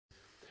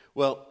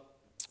Well,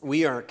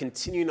 we are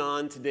continuing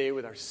on today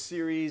with our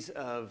series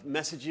of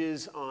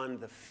messages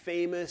on the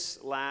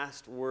famous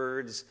last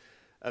words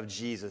of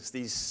Jesus.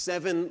 These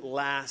 7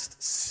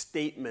 last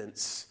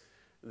statements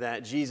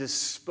that Jesus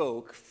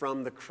spoke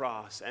from the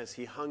cross as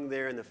he hung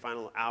there in the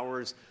final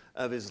hours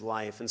of his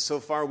life. And so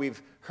far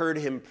we've heard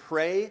him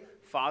pray,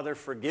 "Father,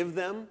 forgive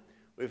them."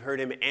 We've heard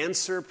him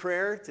answer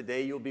prayer,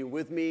 "Today you'll be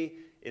with me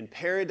in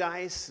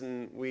paradise."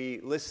 And we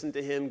listened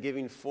to him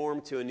giving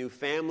form to a new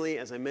family.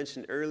 As I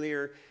mentioned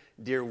earlier,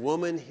 "Dear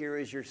woman, here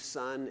is your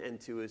son,"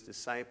 and to his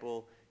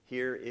disciple,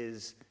 "Here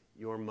is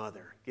your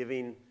mother,"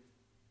 giving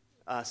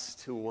us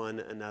to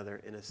one another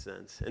in a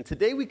sense. And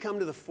today we come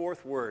to the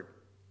 4th word,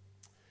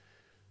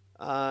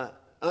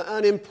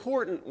 an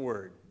important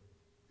word,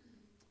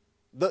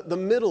 the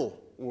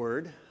middle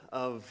word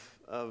of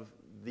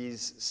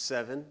these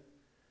 7,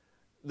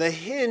 the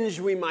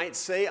hinge, we might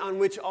say, on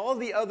which all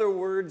the other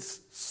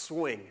words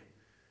swing.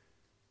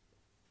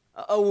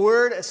 A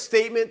word, a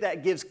statement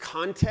that gives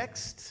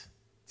context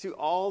to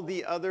all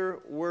the other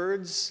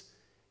words,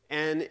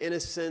 and in a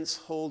sense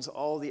holds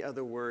all the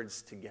other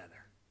words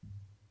together.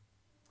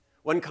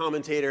 One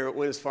commentator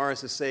went as far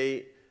as to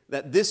say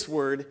that this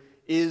word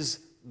is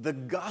the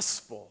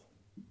gospel,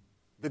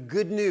 the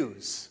good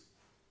news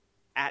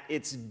at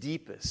its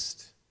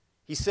deepest.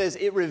 He says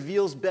it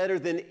reveals better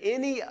than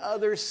any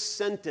other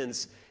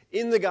sentence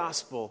in the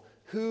gospel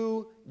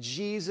who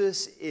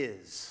Jesus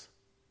is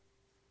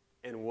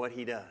and what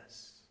he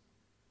does.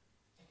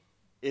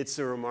 It's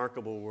a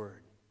remarkable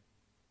word.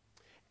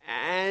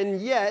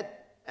 And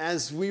yet,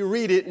 as we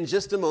read it in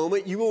just a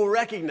moment, you will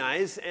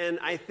recognize, and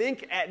I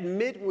think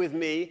admit with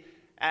me,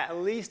 at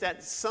least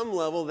at some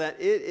level, that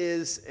it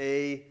is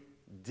a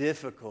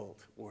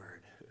difficult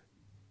word.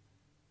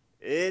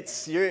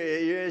 As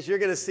you're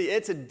going to see,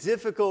 it's a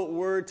difficult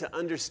word to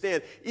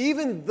understand.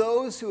 Even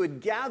those who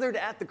had gathered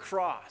at the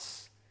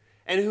cross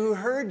and who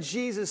heard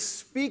Jesus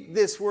speak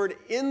this word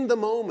in the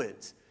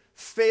moment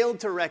failed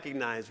to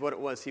recognize what it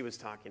was he was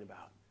talking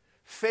about,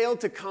 failed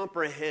to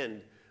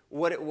comprehend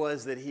what it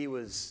was that he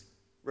was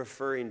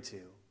referring to,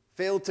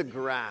 failed to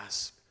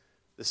grasp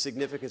the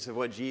significance of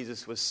what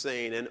Jesus was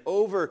saying. And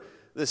over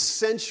the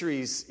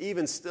centuries,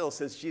 even still,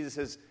 since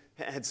Jesus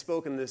had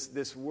spoken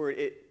this word,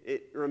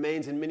 it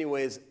remains in many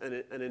ways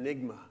an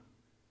enigma,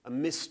 a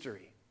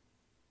mystery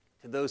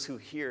to those who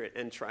hear it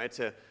and try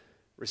to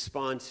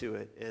respond to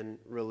it and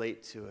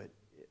relate to it.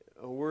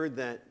 A word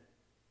that,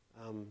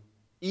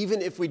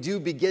 even if we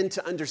do begin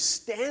to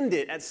understand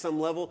it at some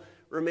level,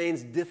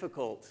 remains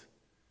difficult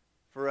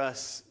for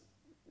us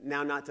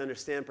now not to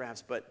understand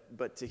perhaps,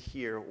 but to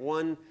hear.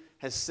 One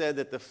has said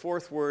that the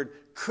 4th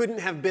word couldn't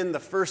have been the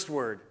first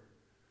word,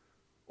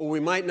 or we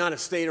might not have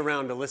stayed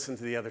around to listen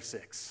to the other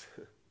 6.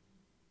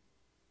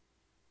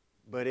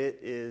 But it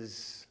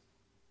is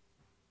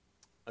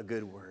a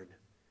good word.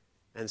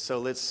 And so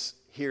let's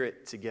hear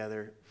it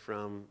together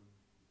from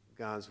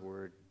God's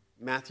word.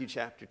 Matthew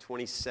chapter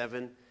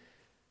 27,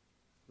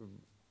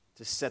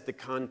 to set the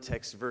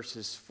context,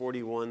 verses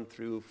 41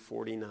 through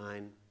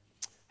 49.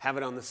 Have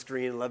it on the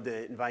screen. I'd love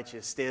to invite you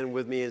to stand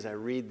with me as I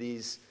read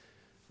these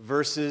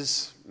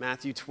verses.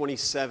 Matthew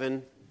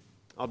 27,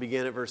 I'll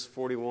begin at verse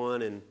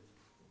 41 and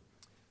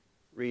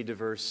read to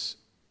verse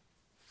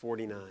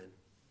 49.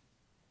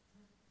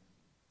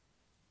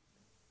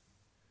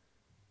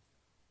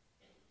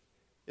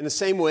 In the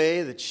same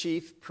way, the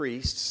chief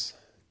priests,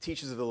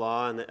 teachers of the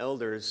law, and the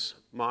elders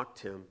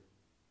mocked him.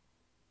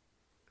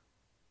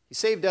 "He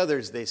saved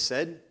others," they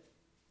said,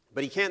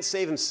 "but he can't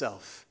save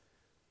himself.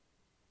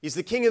 He's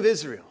the King of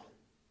Israel.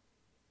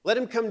 Let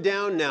him come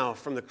down now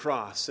from the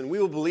cross, and we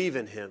will believe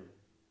in him.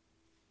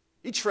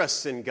 He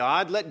trusts in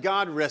God. Let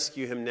God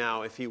rescue him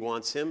now if he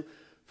wants him.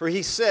 For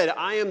he said,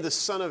 'I am the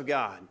Son of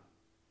God.'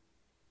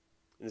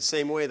 In the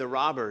same way, the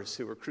robbers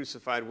who were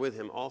crucified with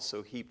him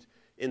also heaped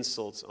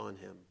insults on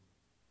him.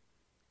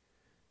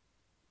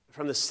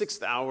 From the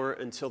 6th hour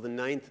until the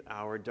 9th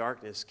hour,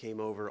 darkness came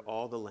over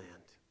all the land.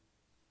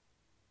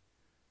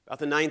 About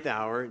the 9th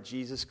hour,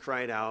 Jesus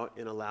cried out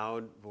in a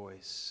loud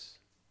voice,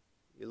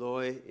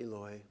 'Eloi,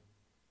 Eloi,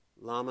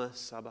 lama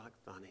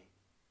sabachthani,'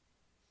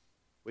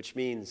 which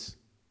means,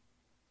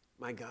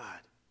 'My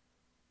God,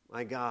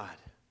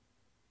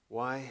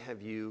 why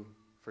have you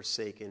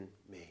forsaken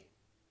me?'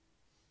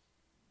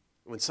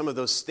 When some of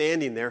those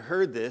standing there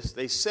heard this,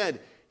 they said,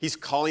 'He's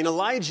calling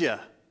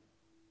Elijah.'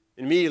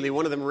 Immediately,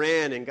 one of them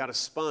ran and got a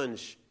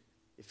sponge.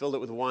 He filled it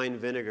with wine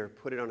vinegar,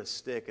 put it on a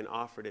stick, and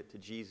offered it to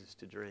Jesus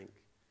to drink.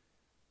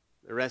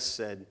 The rest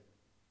said,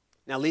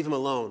 'Now leave him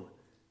alone.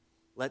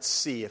 Let's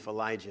see if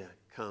Elijah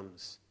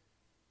comes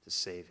to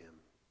save him.'"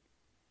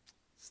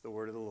 It's the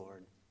word of the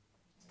Lord.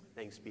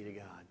 Thanks be to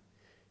God.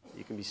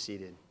 You can be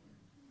seated.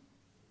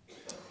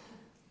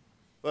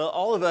 Well,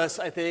 all of us,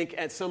 I think,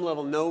 at some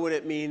level know what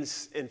it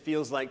means and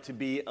feels like to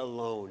be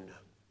alone.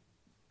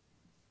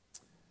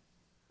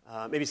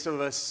 Maybe some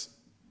of us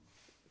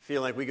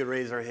feel like we could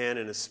raise our hand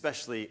and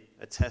especially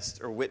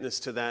attest or witness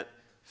to that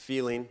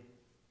feeling.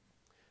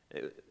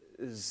 It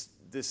was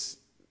this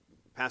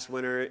past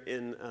winter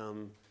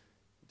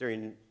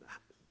during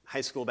high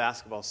school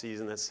basketball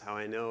season. That's how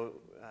I know,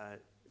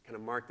 kind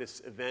of marked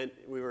this event.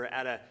 We were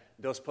at a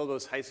Dos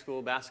Pogos high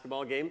school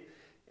basketball game,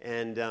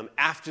 and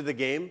after the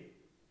game,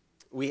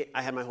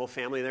 I had my whole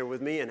family there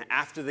with me, and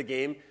after the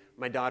game,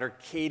 my daughter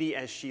Katie,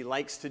 as she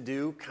likes to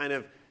do, kind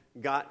of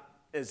got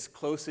as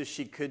close as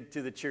she could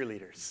to the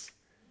cheerleaders.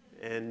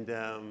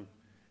 And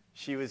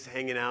she was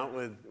hanging out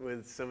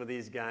with some of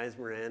these guys,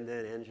 Miranda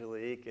and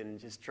Angelique, and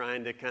just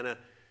trying to kind of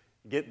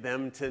get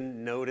them to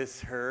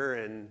notice her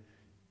and,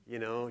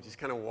 just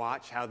kind of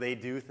watch how they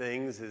do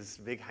things as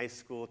big high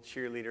school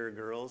cheerleader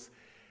girls.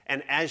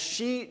 And as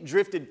she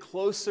drifted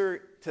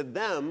closer to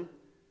them,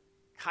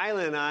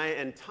 Kyla and I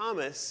and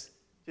Thomas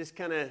just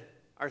kind of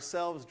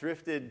ourselves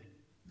drifted.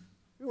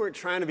 We weren't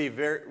trying to be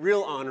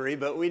real ornery,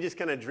 but we just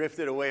kind of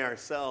drifted away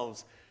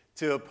ourselves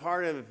to a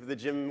part of the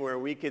gym where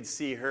we could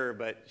see her,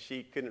 but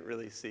she couldn't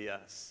really see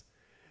us.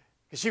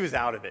 Because she was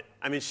out of it.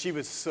 I mean, she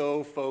was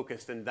so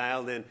focused and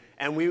dialed in.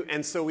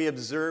 And so we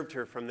observed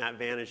her from that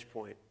vantage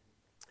point.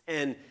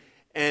 And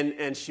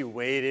she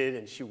waited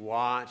and she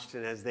watched,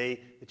 and as the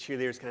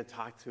cheerleaders kind of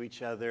talked to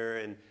each other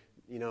and,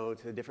 to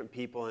the different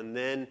people. And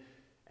then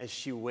as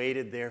she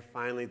waited there,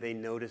 finally they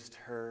noticed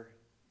her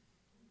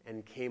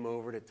and came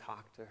over to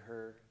talk to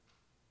her.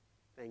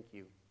 Thank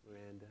you,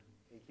 Miranda.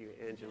 Thank you,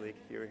 Angelique,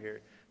 if you were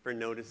here, for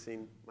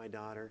noticing my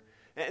daughter.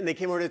 And they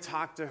came over to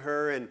talk to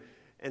her and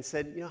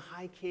said,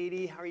 hi,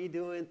 Katie, how are you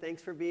doing?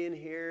 Thanks for being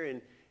here.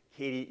 And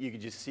Katie, you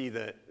could just see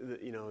the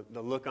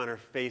look on her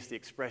face, the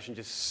expression,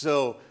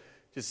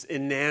 just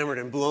enamored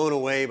and blown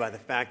away by the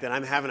fact that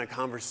I'm having a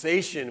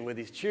conversation with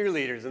these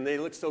cheerleaders, and they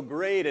look so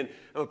great, and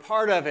I'm a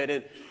part of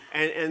it.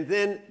 And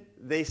then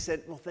they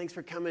said, well, thanks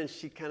for coming.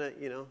 She kind of,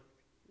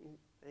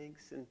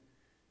 thanks.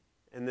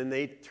 And then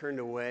they turned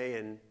away,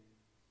 and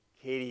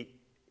Katie,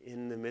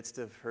 in the midst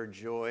of her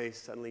joy,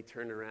 suddenly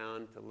turned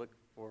around to look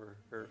for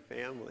her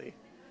family.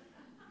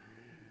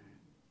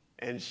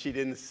 And she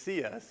didn't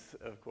see us,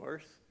 of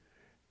course.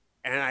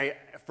 And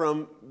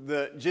from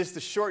just the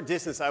short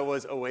distance I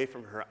was away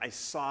from her, I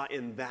saw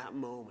in that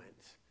moment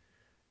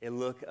a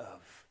look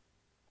of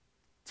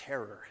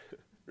terror,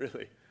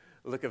 really,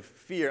 a look of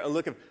fear, a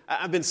look of,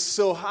 I've been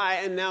so high,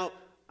 and now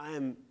I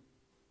am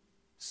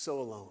so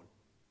alone.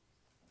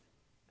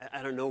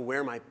 I don't know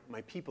where my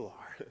people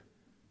are.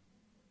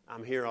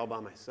 I'm here all by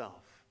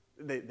myself.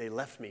 They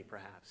left me,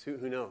 perhaps.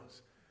 Who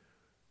knows?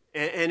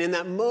 And in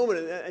that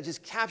moment, I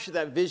just captured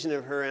that vision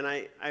of her, and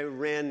I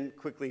ran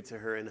quickly to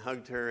her and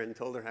hugged her and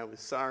told her I was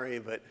sorry,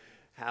 but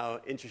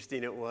how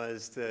interesting it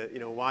was to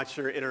watch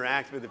her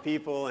interact with the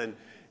people, and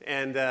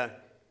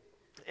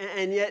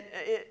yet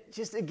it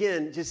just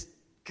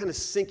kind of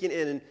sinking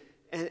in,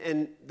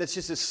 and that's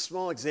just a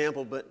small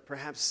example, but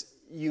perhaps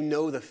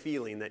the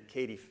feeling that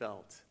Katie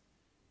felt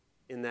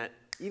in that,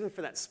 even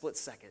for that split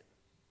second.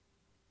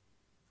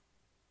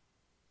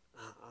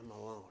 I'm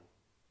alone.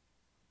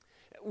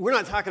 We're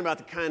not talking about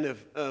the kind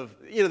of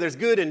there's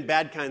good and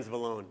bad kinds of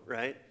alone,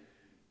 right?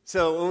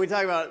 So when we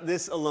talk about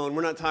this alone,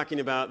 we're not talking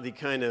about the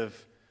kind of,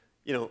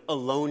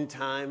 alone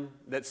time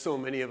that so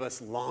many of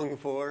us long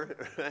for,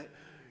 right?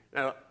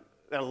 That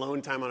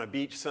alone time on a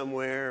beach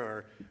somewhere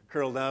or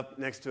curled up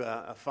next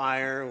to a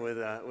fire with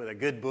a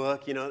good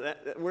book,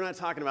 we're not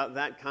talking about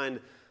that kind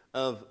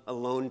of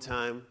alone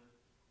time.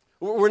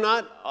 We're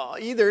not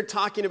either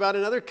talking about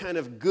another kind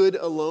of good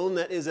alone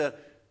that is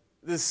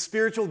the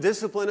spiritual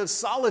discipline of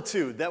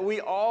solitude that we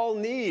all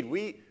need.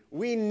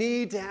 We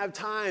need to have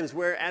times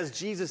where, as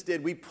Jesus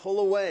did, we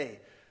pull away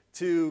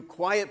to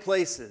quiet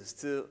places,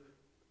 to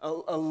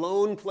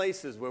alone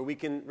places where we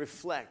can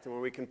reflect and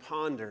where we can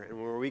ponder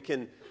and where we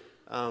can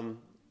kind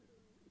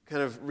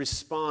of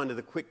respond to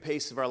the quick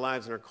pace of our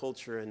lives and our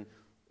culture and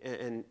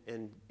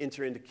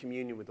enter into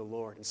communion with the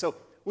Lord. And so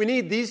we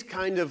need these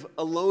kind of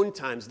alone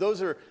times. Those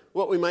are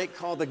what we might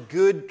call the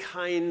good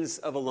kinds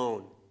of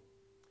alone.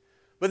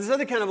 But this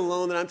other kind of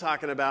alone that I'm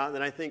talking about,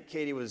 that I think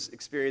Katie was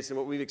experiencing,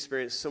 what we've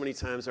experienced so many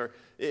times,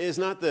 these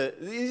are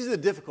the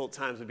difficult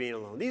times of being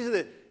alone. These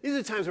are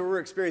the times where we're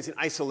experiencing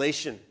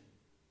isolation.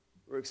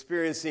 We're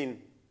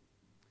experiencing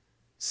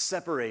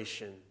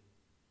separation.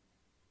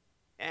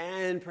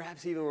 And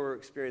perhaps even we're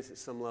experiencing at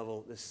some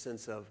level this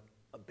sense of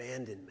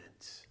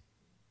abandonment,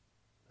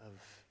 of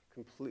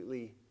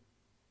completely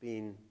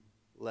being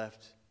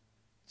left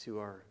to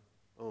our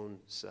own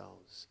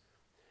selves.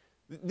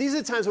 These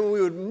are the times when we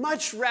would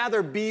much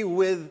rather be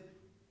with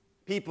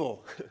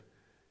people,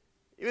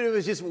 even if it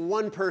was just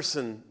one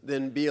person,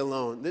 than be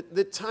alone.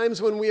 The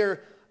times when we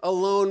are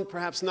alone,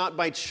 perhaps not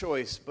by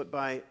choice, but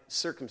by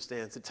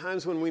circumstance. The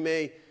times when we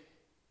may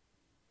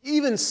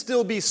even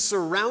still be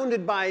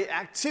surrounded by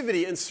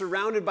activity and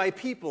surrounded by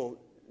people.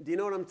 Do you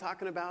know what I'm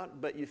talking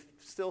about? But you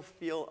still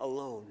feel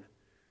alone,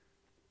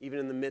 even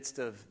in the midst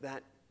of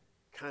that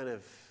kind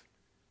of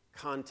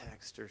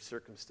context or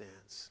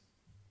circumstance.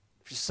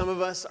 For some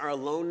of us, our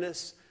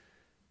aloneness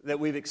that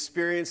we've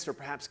experienced or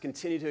perhaps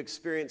continue to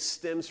experience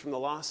stems from the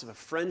loss of a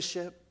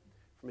friendship,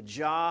 from a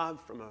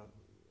job, from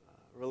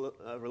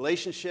a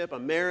relationship, a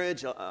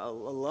marriage, a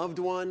loved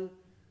one.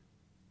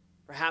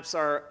 Perhaps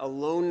our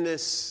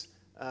aloneness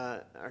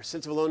our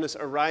sense of aloneness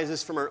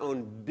arises from our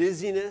own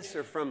busyness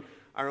or from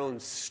our own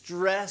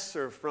stress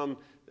or from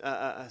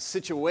a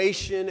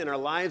situation in our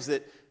lives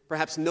that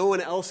perhaps no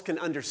one else can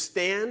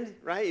understand,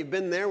 right? You've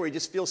been there where you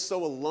just feel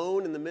so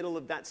alone in the middle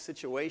of that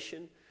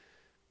situation.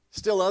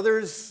 Still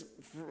others,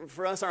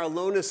 for us, our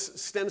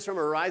aloneness stems from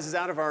or arises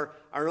out of our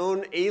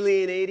own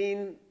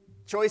alienating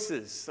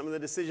choices, some of the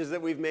decisions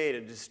that we've made,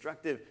 and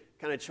destructive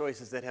kind of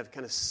choices that have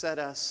kind of set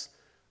us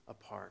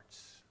apart.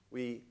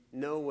 We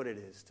know what it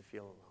is to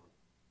feel alone.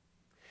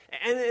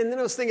 And then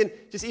I was thinking,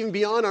 just even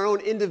beyond our own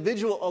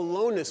individual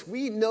aloneness,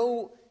 we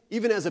know,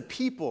 even as a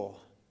people,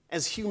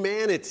 as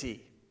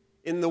humanity,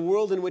 in the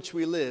world in which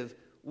we live,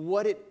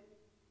 what it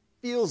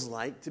feels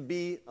like to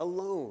be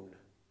alone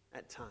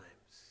at times.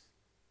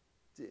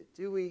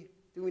 Do we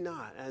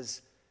not,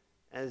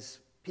 as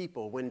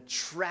people, when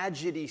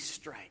tragedy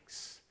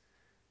strikes,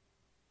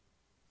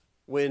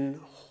 when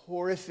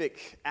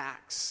horrific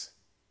acts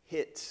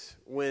hit,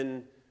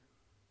 when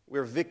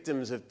we're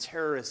victims of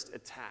terrorist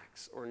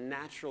attacks or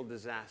natural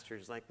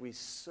disasters like we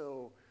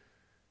so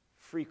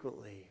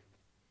frequently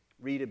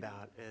read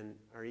about and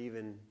are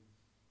even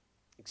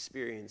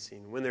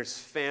experiencing, when there's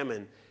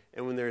famine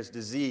and when there's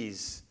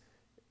disease,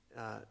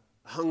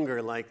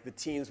 hunger like the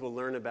teens will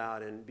learn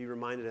about and be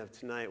reminded of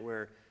tonight,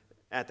 where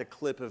at the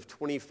clip of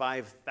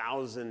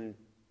 25,000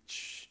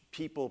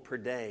 people per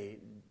day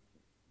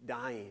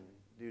dying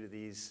due to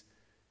these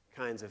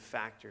kinds of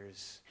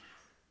factors,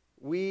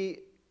 we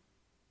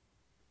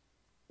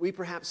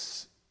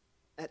perhaps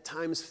at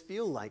times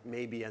feel like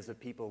maybe as a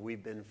people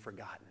we've been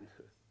forgotten.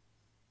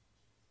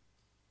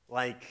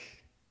 Like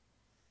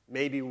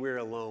maybe we're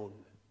alone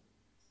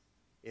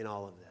in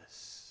all of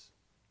this.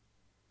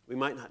 We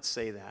might not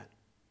say that,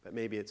 but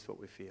maybe it's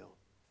what we feel.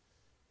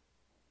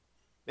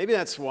 Maybe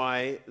that's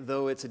why,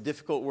 though it's a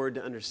difficult word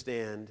to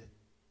understand,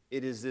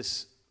 it is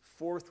this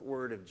fourth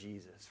word of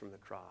Jesus from the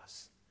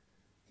cross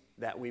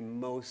that we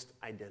most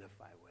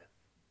identify with.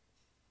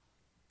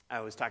 I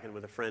was talking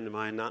with a friend of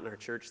mine, not in our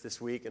church this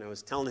week, and I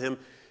was telling him,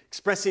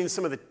 expressing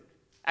some of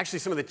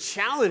the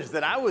challenge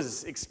that I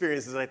was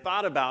experiencing as I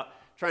thought about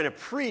trying to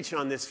preach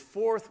on this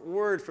fourth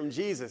word from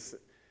Jesus.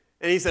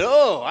 And he said,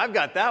 "Oh, I've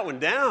got that one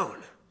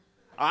down.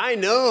 I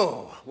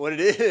know what it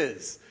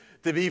is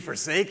to be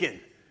forsaken,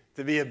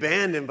 to be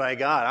abandoned by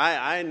God.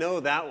 I know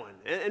that one."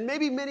 And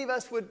maybe many of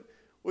us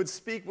would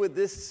speak with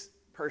this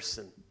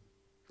person.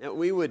 And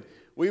we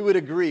would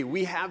agree.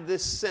 We have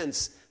this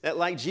sense that,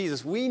 like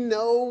Jesus, we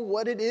know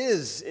what it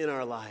is in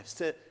our lives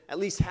to at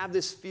least have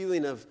this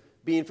feeling of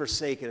being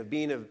forsaken, of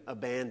being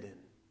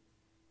abandoned.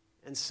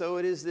 And so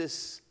it is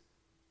this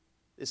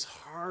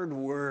hard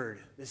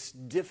word, this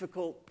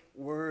difficult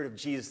word of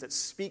Jesus that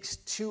speaks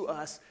to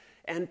us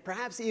and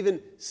perhaps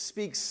even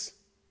speaks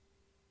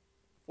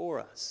for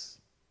us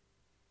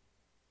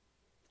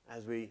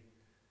as we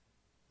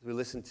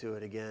listen to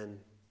it again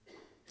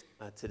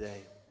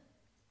today.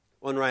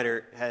 One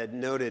writer had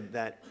noted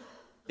that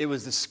it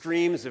was the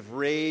screams of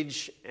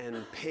rage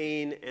and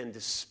pain and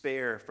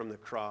despair from the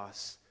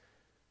cross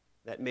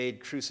that made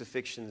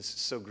crucifixions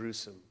so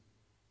gruesome.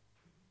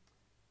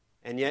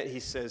 And yet, he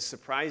says,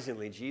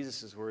 surprisingly,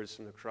 Jesus' words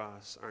from the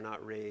cross are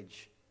not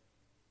rage,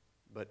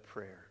 but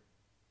prayer.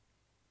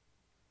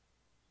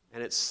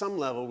 And at some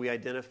level, we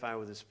identify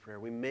with this prayer.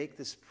 We make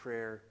this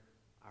prayer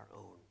our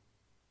own.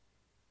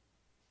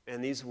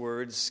 And these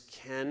words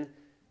can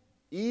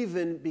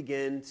even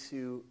begin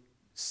to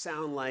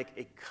sound like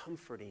a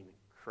comforting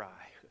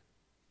cry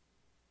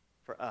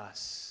for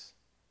us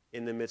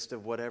in the midst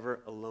of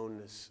whatever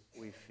aloneness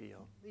we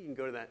feel. You can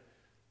go to that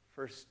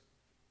first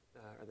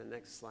or the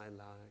next slide,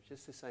 louder.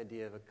 Just this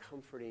idea of a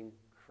comforting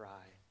cry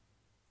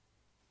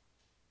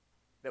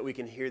that we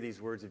can hear these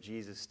words of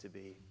Jesus to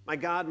be. My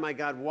God,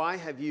 why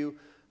have you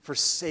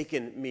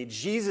forsaken me?"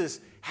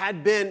 Jesus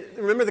had been,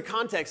 remember the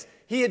context,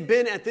 he had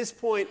been at this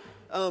point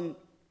kind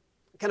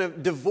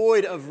of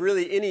devoid of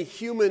really any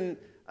human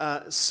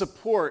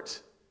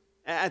support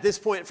at this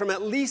point from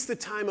at least the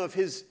time of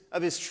his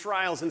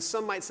trials. And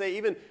some might say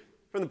even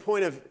from the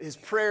point of his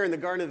prayer in the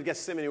Garden of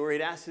Gethsemane, where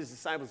he'd asked his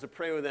disciples to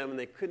pray with them and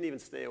they couldn't even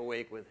stay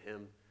awake with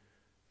him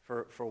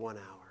for 1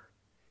 hour.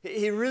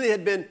 He really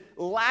had been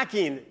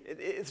lacking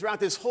throughout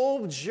this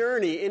whole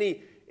journey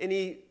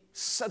any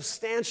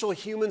substantial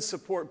human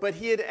support, but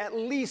he had at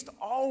least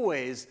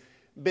always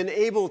been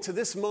able to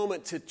this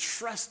moment to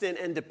trust in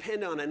and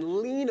depend on and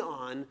lean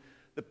on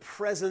the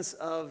presence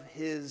of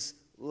his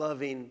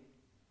loving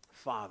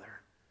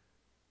Father.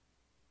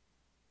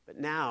 But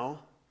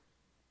now,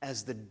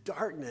 as the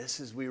darkness,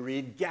 as we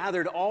read,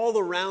 gathered all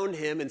around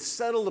him and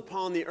settled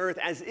upon the earth,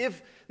 as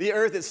if the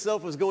earth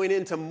itself was going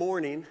into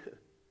mourning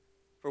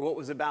for what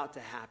was about to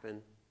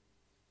happen,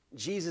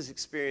 Jesus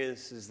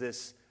experiences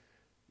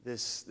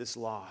this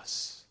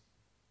loss.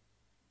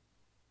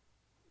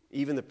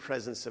 Even the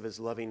presence of his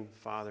loving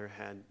Father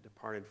had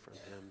departed from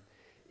him.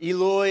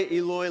 Eloi,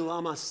 Eloi,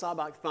 lama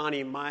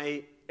sabachthani.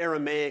 My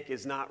Aramaic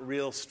is not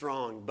real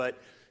strong, but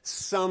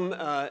some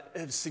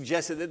have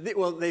suggested that,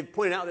 they've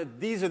pointed out that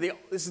this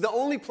is the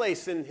only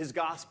place in his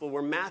gospel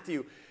where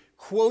Matthew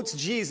quotes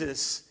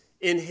Jesus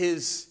in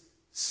his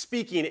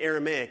speaking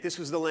Aramaic. This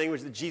was the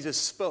language that Jesus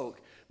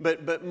spoke.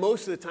 But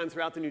most of the time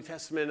throughout the New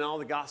Testament and all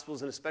the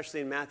Gospels, and especially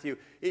in Matthew,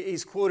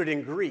 he's quoted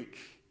in Greek.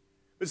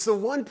 But it's the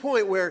one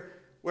point where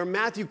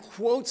Matthew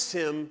quotes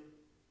him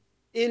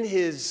in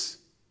his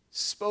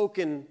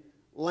spoken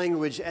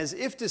language as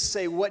if to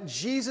say what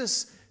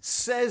Jesus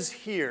says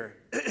here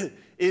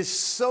is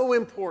so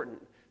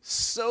important,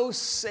 so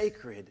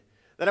sacred,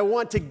 that I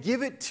want to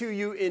give it to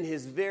you in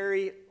his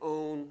very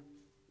own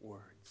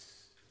words.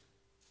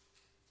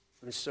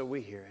 And so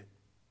we hear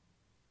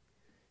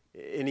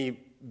it. Any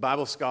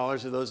Bible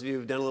scholars, or those of you who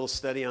have done a little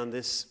study on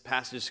this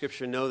passage of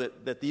Scripture, know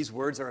that these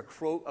words are a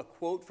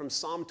quote from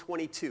Psalm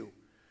 22.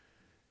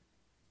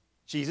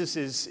 Jesus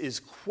is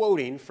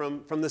quoting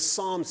from the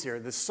Psalms here.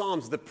 The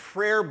Psalms, the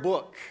prayer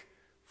book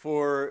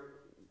for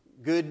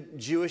good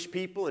Jewish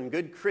people and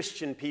good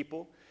Christian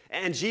people.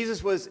 And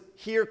Jesus was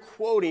here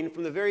quoting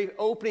from the very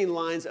opening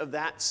lines of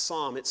that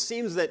psalm. It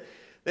seems that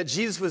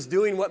Jesus was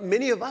doing what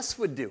many of us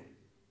would do.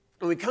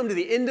 When we come to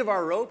the end of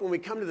our rope, when we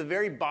come to the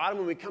very bottom,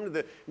 when we come to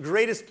the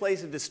greatest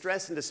place of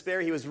distress and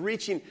despair, he was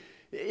reaching,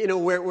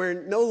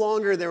 where no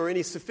longer there were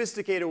any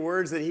sophisticated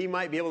words that he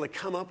might be able to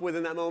come up with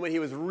in that moment. He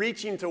was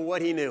reaching to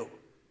what he knew,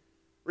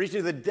 reaching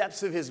to the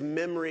depths of his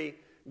memory,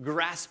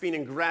 grasping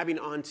and grabbing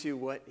onto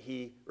what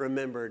he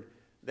remembered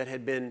that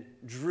had been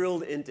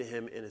drilled into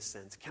him in a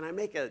sense. Can I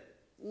make a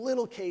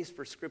little case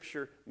for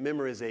Scripture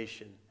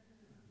memorization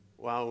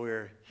while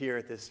we're here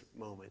at this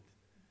moment?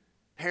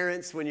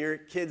 Parents, when your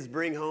kids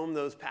bring home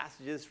those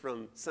passages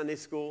from Sunday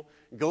school,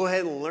 go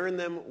ahead and learn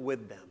them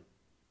with them.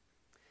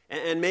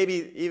 And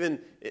maybe even,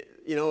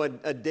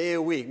 a day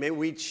a week, maybe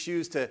we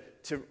choose to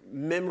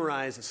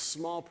memorize a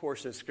small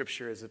portion of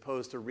Scripture as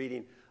opposed to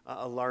reading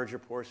a larger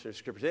portion of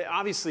Scripture.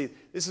 Obviously,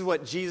 this is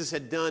what Jesus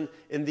had done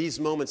in these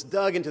moments,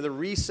 dug into the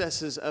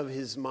recesses of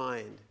his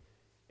mind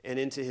and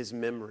into his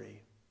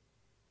memory.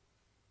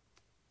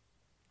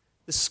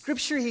 The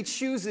Scripture he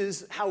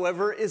chooses,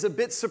 however, is a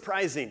bit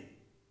surprising.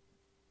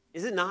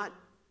 Is it not?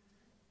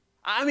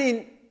 I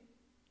mean,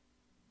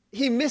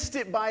 he missed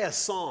it by a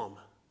psalm,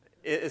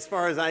 as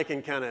far as I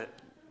can kind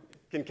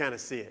of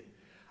see it.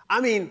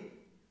 I mean,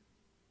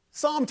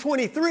 Psalm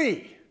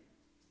 23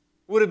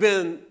 would have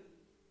been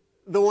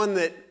the one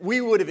that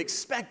we would have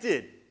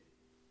expected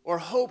or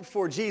hoped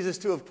for Jesus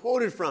to have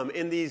quoted from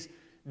in these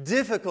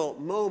difficult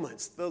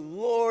moments. The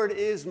Lord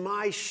is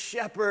my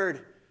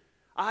shepherd.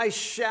 I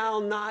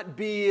shall not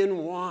be in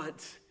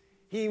want.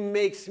 He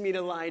makes me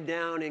to lie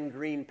down in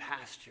green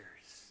pastures.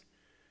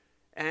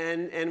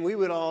 And we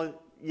would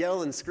all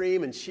yell and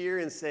scream and cheer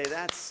and say,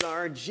 that's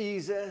our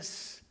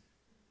Jesus.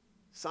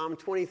 Psalm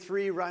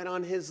 23 right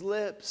on his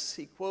lips.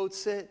 He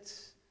quotes it.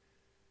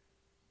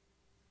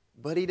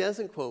 But he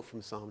doesn't quote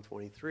from Psalm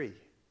 23.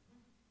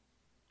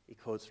 He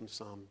quotes from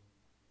Psalm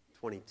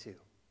 22.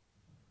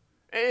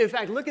 In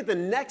fact, look at the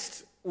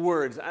next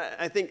words.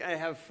 I think I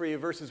have for you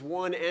verses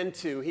 1 and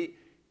 2.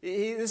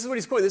 This is what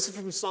he's quoting. This is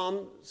from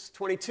Psalm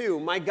 22.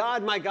 My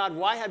God,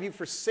 why have you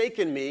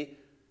forsaken me?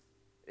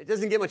 It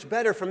doesn't get much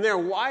better from there.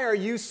 Why are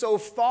you so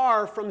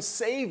far from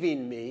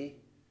saving me,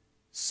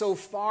 so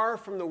far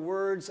from the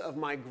words of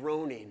my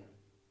groaning?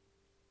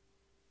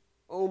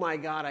 Oh my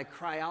God, I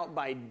cry out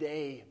by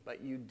day,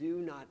 but you do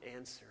not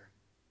answer.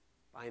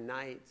 By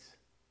night,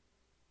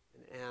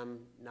 and am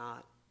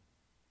not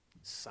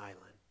silent.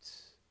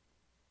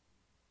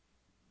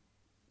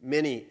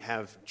 Many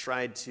have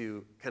tried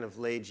to kind of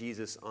lay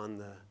Jesus on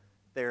the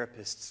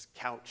therapist's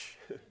couch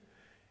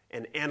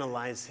and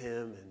analyze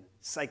him and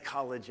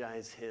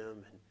psychologize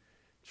him and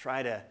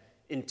try to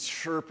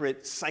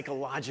interpret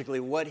psychologically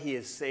what he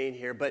is saying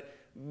here. But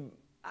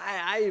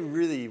I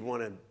really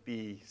want to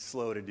be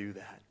slow to do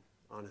that,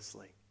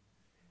 honestly.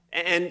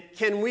 And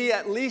can we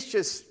at least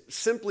just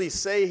simply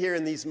say here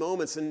in these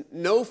moments and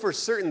know for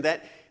certain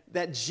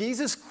that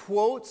Jesus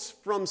quotes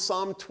from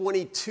Psalm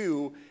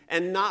 22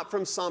 and not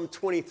from Psalm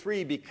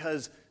 23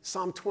 because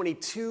Psalm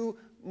 22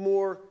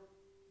 more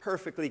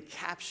perfectly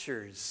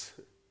captures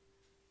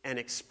and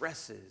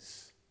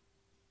expresses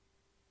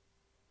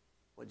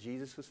what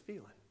Jesus was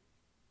feeling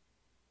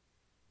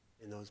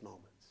in those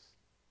moments.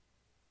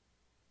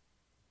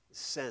 The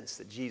sense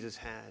that Jesus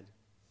had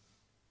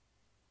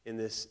in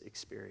this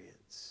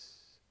experience.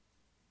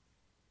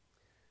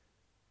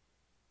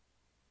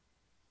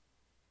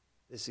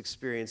 This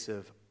experience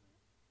of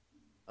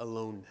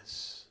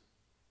aloneness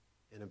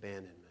and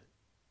abandonment.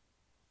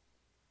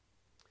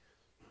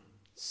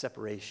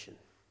 Separation.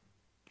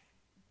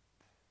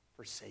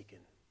 Forsaken.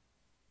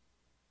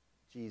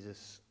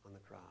 Jesus on the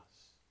cross.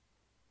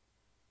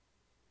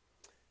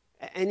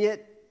 And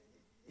yet,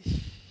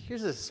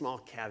 here's a small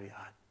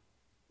caveat.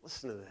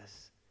 Listen to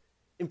this.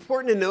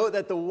 Important to note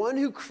that the one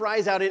who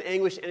cries out in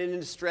anguish and in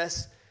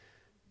distress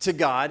to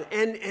God,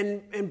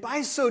 and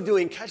by so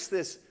doing, catch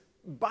this,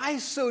 by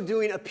so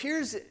doing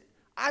appears,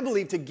 I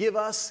believe, to give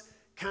us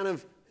kind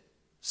of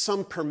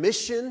some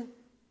permission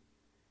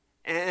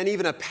and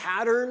even a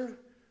pattern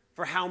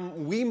for how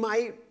we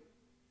might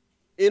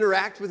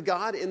interact with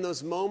God in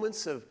those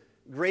moments of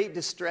great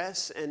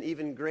distress and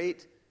even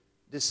great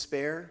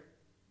despair.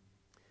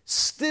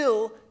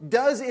 still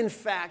does in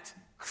fact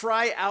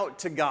cry out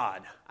to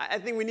God. I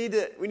think we need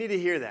to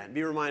hear that and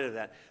be reminded of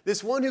that.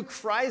 This one who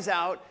cries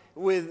out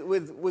with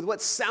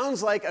what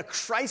sounds like a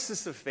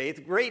crisis of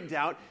faith, great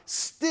doubt,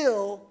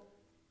 still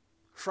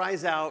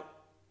cries out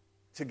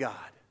to God.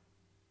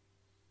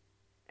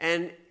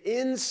 And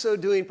in so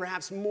doing,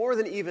 perhaps more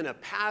than even a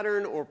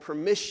pattern or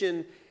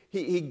permission,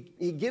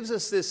 he gives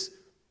us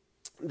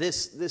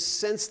this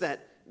sense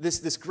that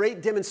this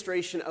great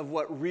demonstration of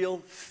what real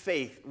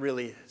faith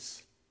really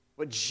is,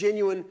 what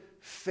genuine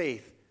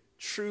faith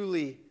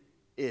truly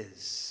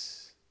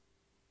is.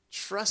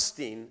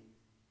 Trusting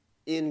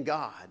in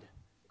God,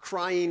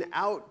 crying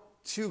out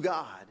to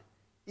God,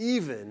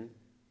 even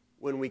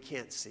when we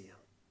can't see Him,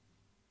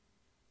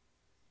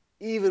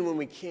 even when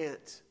we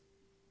can't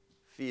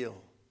feel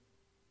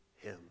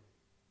Him.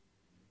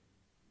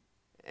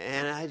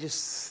 And I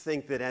just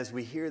think that as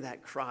we hear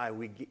that cry,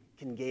 we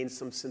can gain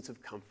some sense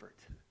of comfort,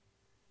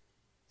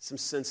 some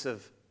sense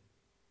of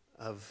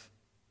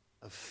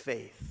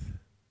faith,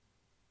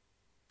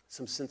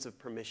 some sense of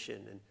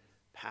permission and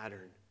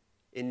pattern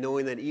in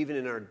knowing that even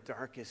in our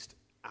darkest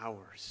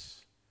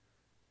hours,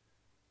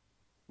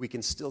 we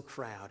can still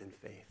cry out in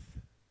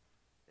faith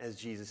as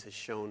Jesus has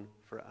shown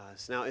for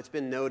us. Now, it's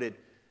been noted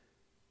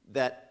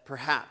that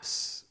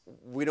perhaps,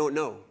 we don't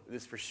know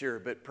this for sure,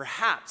 but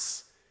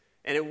perhaps,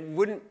 and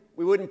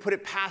we wouldn't put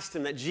it past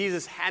him that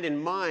Jesus had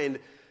in mind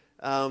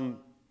a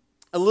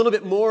little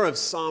bit more of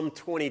Psalm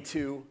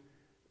 22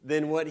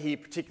 than what he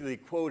particularly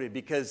quoted,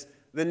 because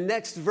the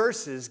next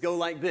verses go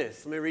like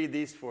this. Let me read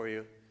these for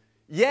you.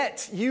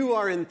 Yet you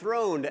are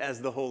enthroned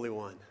as the Holy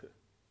One.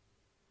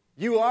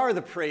 You are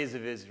the praise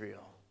of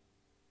Israel.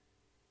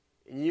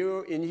 In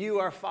you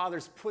our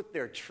fathers put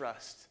their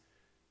trust.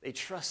 They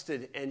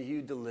trusted and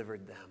you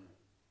delivered them.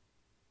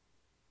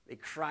 They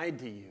cried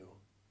to you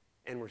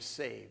and were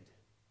saved.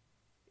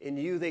 In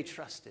you they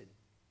trusted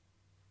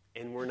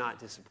and were not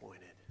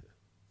disappointed.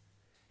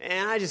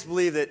 And I just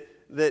believe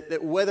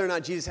that whether or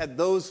not Jesus had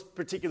those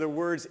particular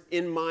words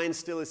in mind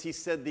still as he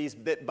said these,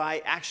 that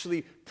by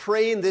actually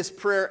praying this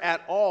prayer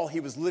at all, he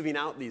was living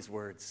out these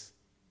words.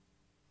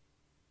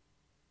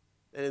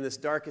 And in this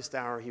darkest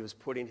hour, he was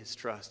putting his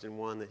trust in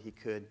one that he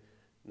could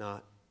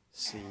not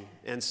see.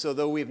 And so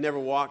though we've never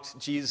walked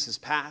Jesus'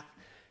 path,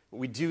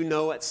 we do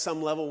know at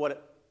some level what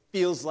it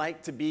feels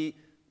like to be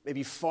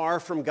maybe far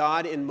from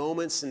God in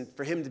moments and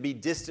for him to be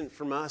distant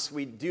from us.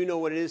 We do know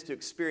what it is to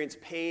experience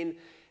pain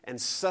and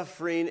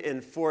suffering,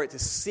 and for it to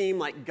seem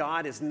like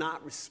God is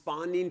not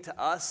responding to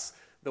us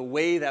the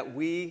way that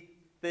we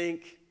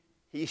think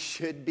he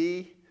should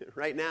be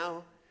right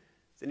now.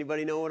 Does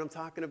anybody know what I'm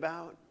talking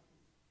about?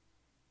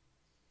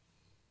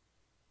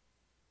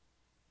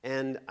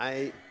 And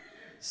I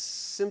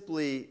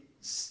simply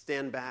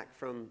stand back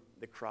from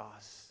the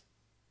cross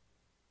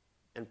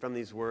and from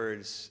these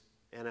words,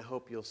 and I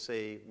hope you'll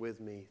say with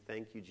me,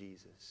 thank you,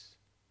 Jesus,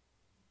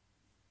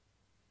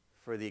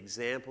 for the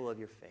example of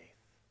your faith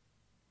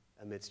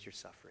amidst your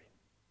suffering,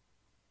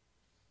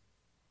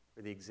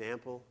 for the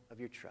example of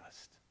your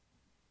trust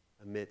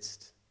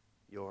amidst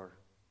your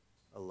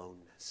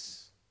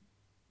aloneness.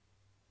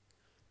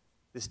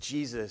 This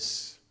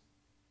Jesus,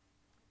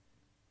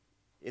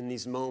 in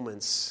these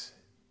moments,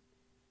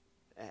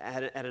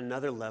 at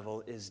another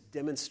level, is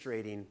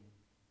demonstrating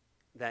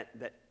that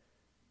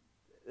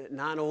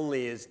not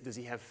only does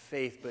he have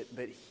faith,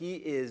 but he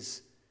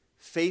is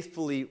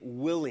faithfully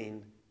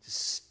willing to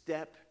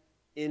step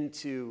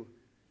into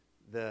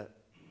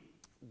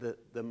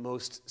the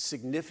most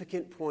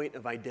significant point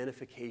of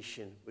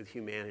identification with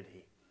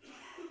humanity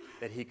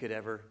that he could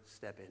ever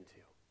step into.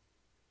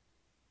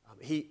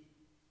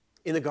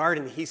 In the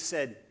garden, he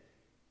said,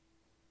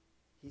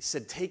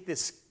 take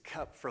this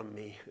cup from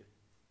me,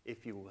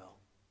 if you will.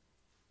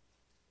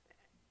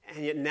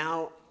 And yet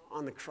now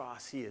on the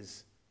cross, he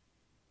is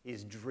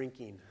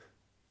drinking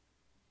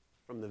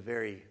from the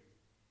very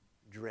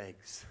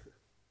dregs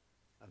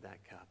of that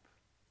cup.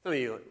 Some of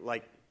you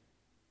like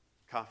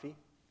coffee,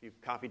 you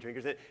coffee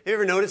drinkers. Have you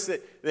ever noticed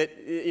that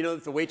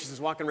the waitress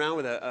is walking around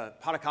with a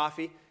pot of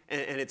coffee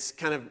and it's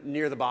kind of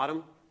near the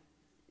bottom?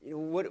 You know,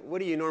 what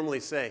do you normally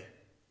say?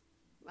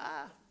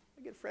 I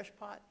get a fresh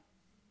pot.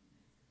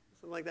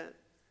 Something like that.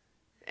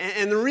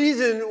 And the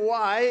reason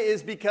why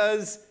is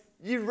because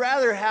you'd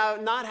rather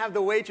not have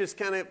the waitress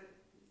kind of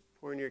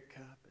pour in your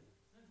cup.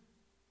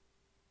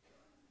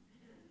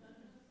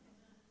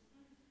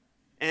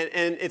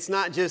 And it's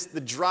not just the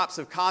drops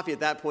of coffee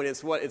at that point. It's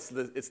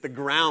the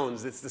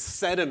grounds, it's the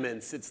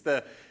sediments, it's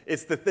the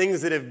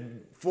things that have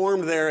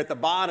formed there at the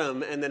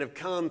bottom and that have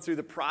come through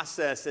the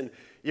process, and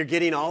you're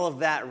getting all of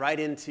that right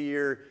into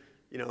your,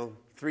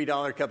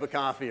 $3 cup of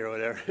coffee or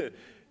whatever.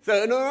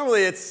 So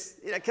normally it's,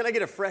 can I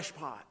get a fresh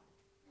pot?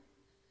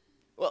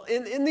 Well,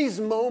 in these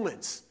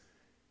moments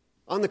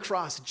on the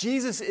cross,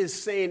 Jesus is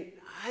saying,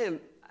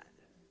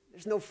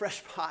 there's no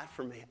fresh pot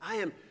for me.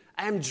 I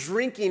am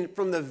drinking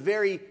from the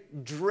very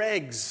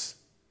dregs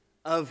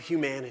of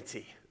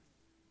humanity,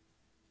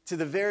 to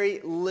the very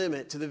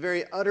limit, to the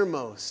very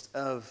uttermost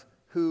of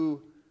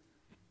who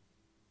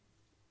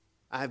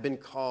I have been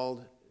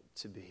called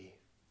to be.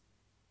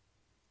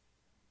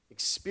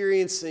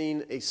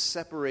 Experiencing a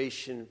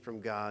separation from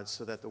God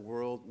so that the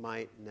world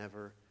might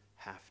never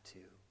have to.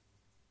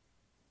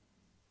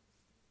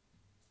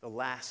 The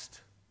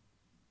last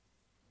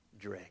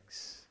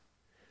dregs.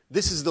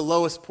 This is the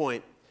lowest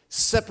point.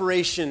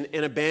 Separation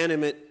and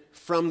abandonment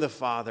from the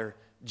Father.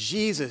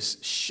 Jesus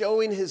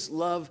showing his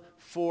love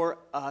for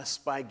us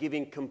by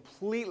giving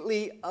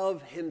completely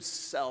of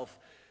himself,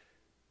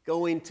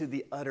 going to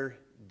the utter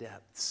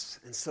depths.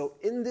 And so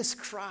in this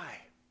cry,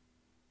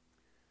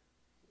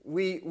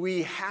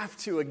 we have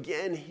to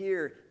again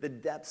hear the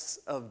depths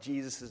of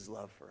Jesus'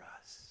 love for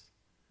us.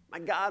 My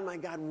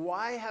God,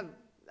 why have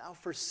thou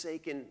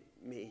forsaken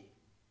me?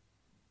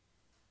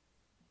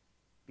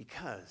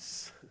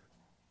 Because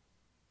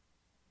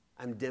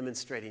I'm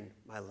demonstrating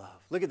my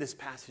love. Look at this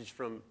passage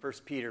from 1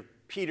 Peter.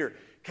 Peter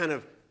kind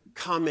of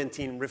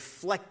commenting,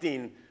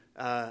 reflecting,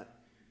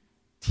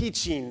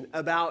 teaching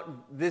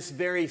about this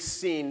very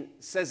scene,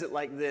 says it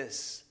like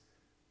this.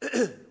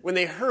 When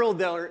they hurled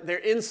their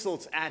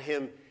insults at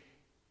him,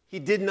 he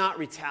did not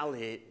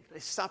retaliate. I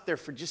stopped there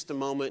for just a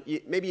moment.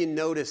 Maybe you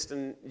noticed,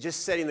 and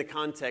just setting the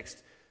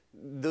context,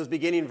 those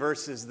beginning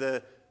verses,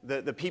 the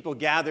people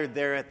gathered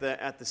there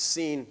at the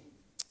scene,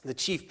 the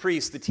chief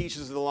priests, the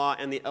teachers of the law,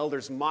 and the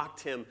elders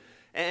mocked him.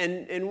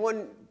 And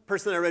one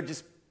person I read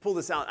just pulled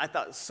this out. I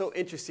thought so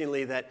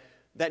interestingly that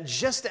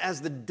just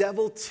as the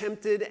devil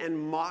tempted and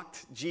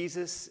mocked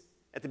Jesus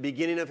at the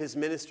beginning of his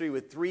ministry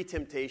with 3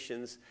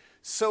 temptations,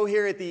 so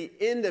here at the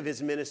end of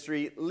his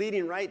ministry,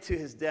 leading right to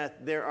his death,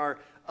 there are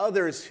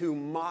others who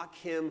mock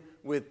him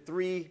with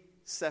 3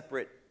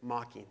 separate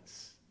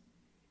mockings,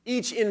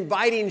 each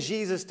inviting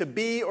Jesus to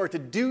be or to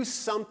do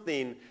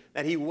something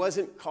that he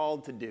wasn't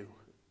called to do.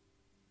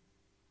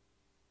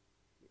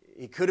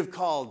 He could have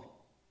called,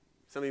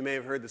 some of you may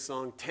have heard the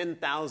song,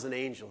 10,000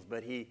 angels,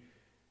 but he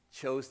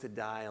chose to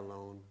die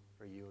alone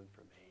for you and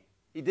for me.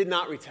 He did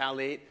not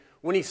retaliate.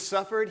 When he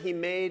suffered, he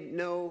made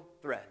no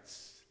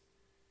threats.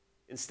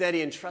 Instead,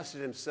 he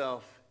entrusted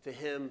himself to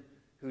him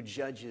who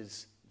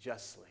judges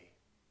justly.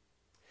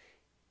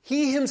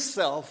 He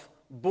himself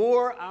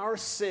bore our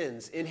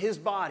sins in his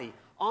body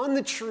on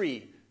the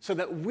tree so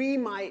that we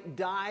might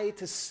die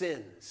to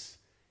sins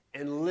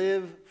and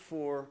live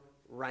for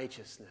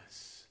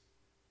righteousness.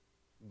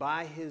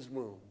 By his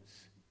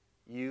wounds,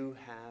 you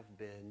have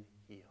been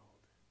healed.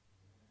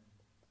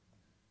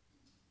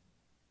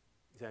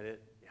 Is that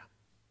it? Yeah.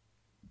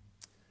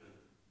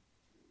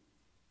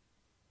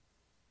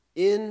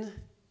 In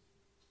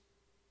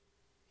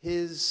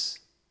his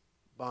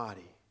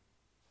body,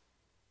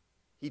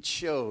 he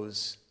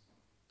chose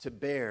to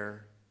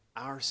bear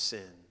our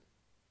sin,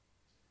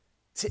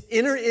 to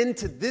enter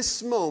into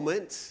this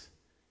moment,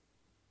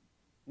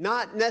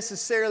 not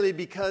necessarily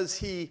because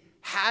he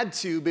had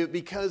to, but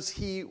because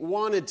he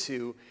wanted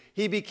to.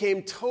 He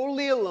became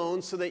totally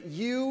alone so that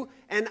you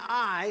and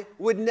I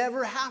would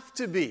never have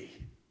to be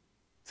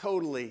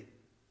totally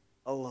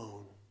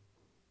alone.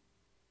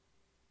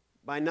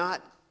 By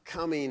not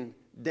coming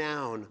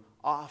down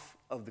off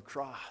of the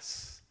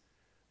cross,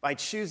 by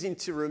choosing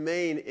to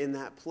remain in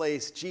that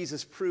place,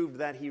 Jesus proved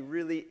that he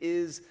really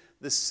is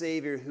the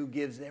Savior who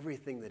gives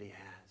everything that he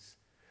has,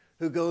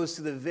 who goes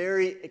to the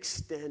very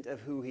extent of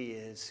who he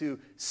is, who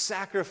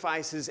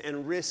sacrifices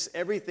and risks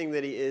everything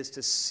that he is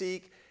to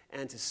seek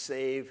and to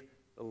save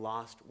the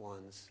lost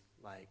ones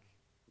like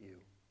you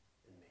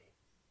and me.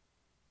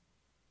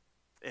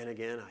 And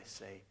again, I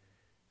say,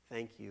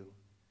 thank you,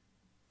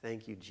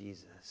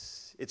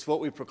 Jesus. It's what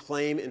we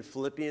proclaim in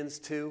Philippians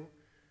 2,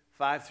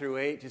 5 through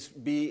 8.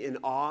 Just be in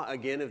awe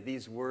again of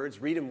these words.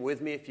 Read them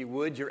with me if you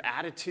would. Your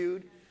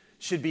attitude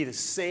should be the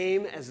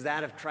same as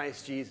that of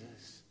Christ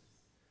Jesus,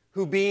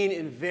 who being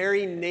in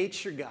very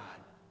nature God,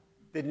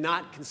 did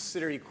not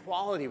consider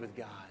equality with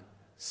God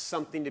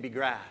something to be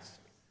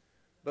grasped,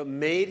 but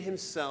made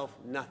himself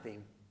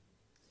nothing,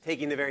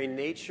 taking the very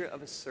nature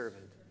of a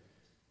servant,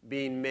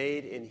 being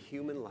made in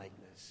human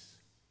likeness,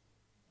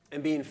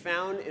 and being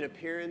found in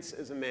appearance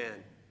as a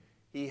man,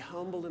 he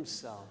humbled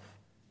himself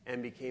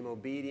and became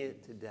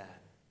obedient to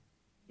death,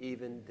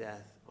 even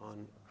death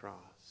on a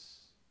cross.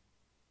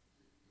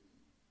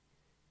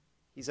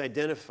 He's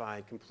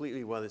identified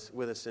completely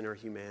with us in our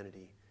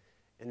humanity.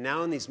 And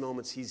now in these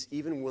moments, he's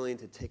even willing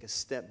to take a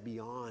step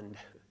beyond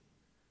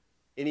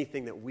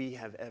anything that we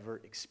have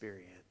ever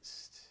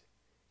experienced,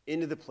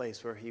 into the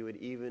place where he would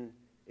even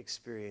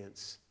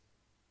experience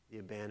the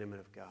abandonment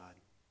of God,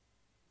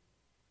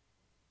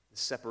 the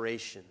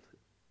separation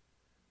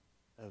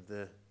of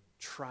the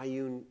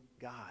triune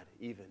God,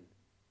 even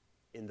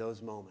in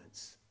those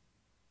moments,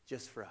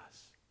 just for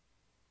us.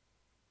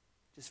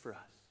 Just for us.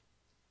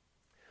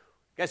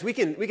 Guys, we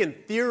can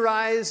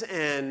theorize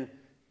and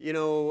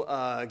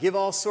give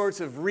all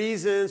sorts of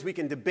reasons. We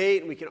can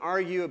debate and we can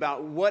argue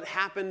about what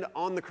happened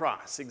on the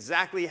cross,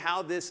 exactly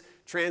how this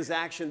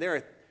transaction,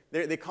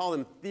 they call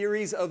them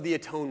theories of the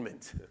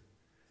atonement.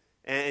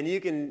 And you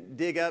can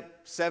dig up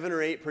 7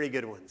 or 8 pretty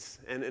good ones.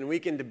 And we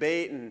can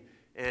debate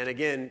and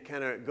again,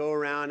 kind of go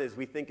around as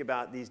we think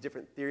about these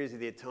different theories of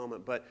the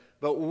atonement. But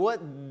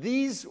what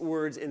these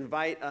words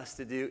invite us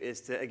to do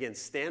is to, again,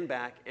 stand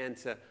back and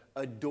to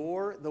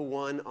adore the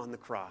one on the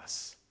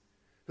cross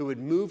who would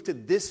move to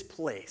this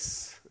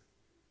place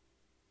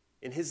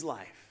in his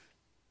life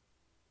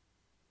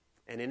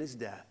and in his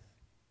death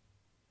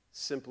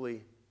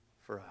simply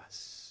for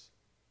us.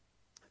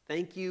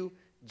 Thank you,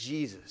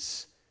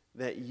 Jesus,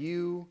 that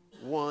you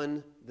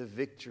won the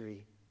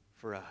victory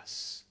for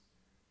us.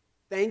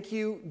 Thank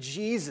you,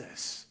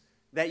 Jesus,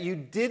 that you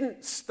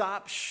didn't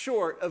stop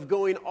short of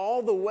going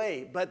all the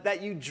way, but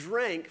that you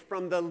drank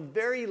from the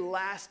very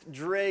last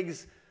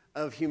dregs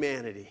of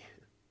humanity.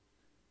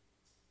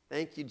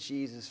 Thank you,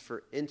 Jesus,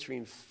 for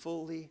entering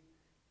fully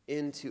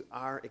into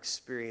our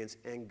experience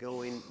and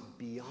going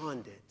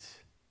beyond it,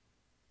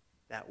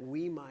 that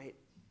we might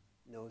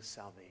know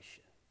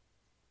salvation.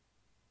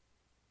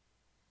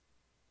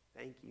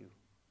 Thank you,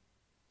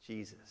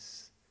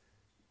 Jesus.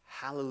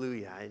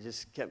 Hallelujah. I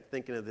just kept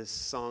thinking of this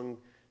song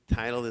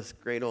title, this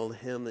great old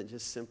hymn that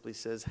just simply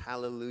says,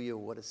 hallelujah,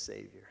 what a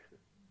Savior.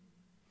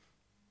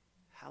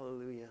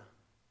 Hallelujah,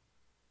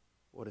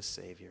 what a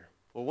Savior.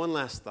 Well, one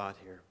last thought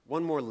here,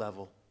 one more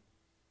level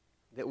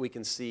that we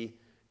can see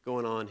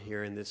going on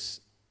here in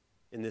this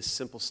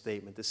simple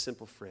statement, this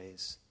simple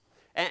phrase.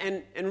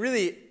 And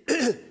really,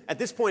 at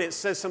this point, it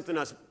says something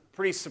that's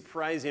pretty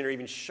surprising or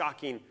even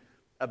shocking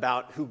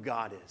about who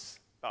God is,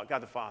 about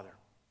God the Father.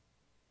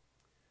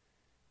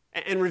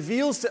 And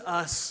reveals to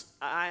us,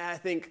 I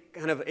think,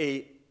 kind of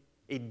a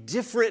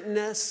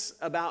differentness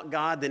about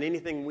God than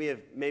anything we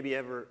have maybe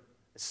ever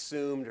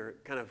assumed or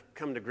kind of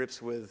come to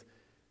grips with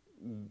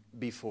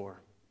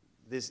before.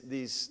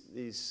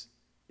 These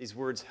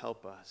words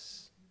help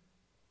us.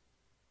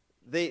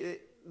 The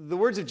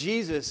words of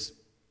Jesus,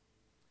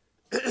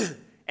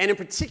 and in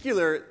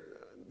particular,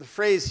 the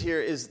phrase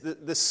here is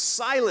the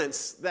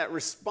silence that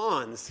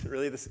responds,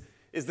 really, this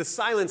is the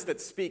silence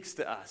that speaks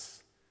to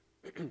us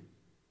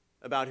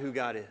about who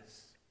God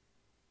is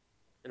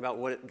and about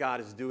what God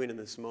is doing in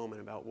this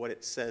moment, about what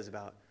it says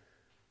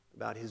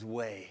about his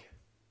way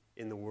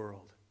in the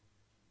world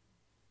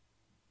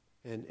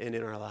and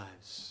in our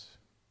lives.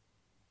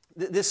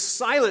 This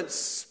silence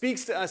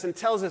speaks to us and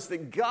tells us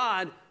that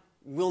God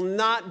will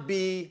not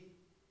be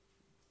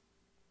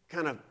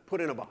kind of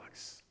put in a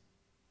box.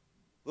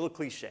 A little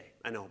cliche,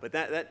 I know, but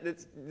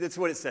that's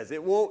what it says. He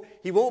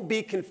won't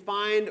be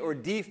confined or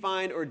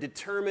defined or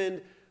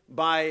determined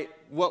by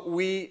what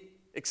we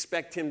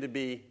expect him to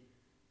be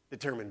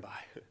determined by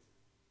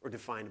or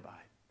defined by.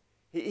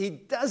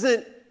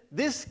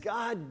 This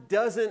God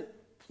doesn't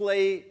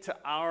play to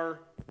our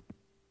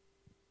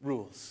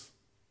rules.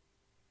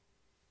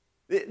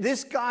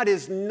 This God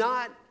is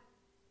not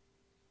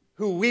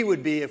who we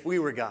would be if we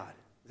were God.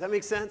 Does that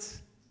make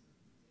sense?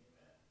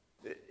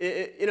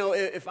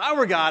 If I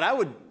were God, I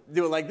would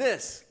do it like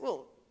this.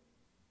 Well,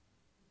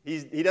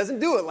 he doesn't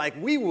do it like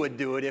we would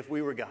do it if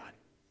we were God.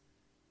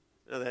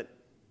 Now that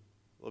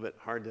a little bit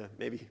hard to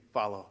maybe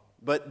follow.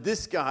 But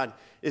this God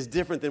is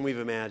different than we've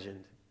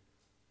imagined.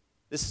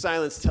 This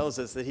silence tells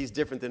us that he's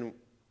different than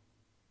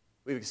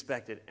we've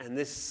expected. And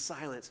this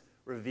silence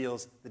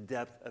reveals the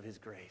depth of his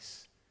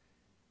grace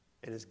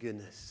and his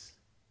goodness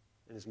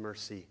and his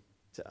mercy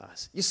to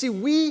us. You see,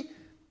 we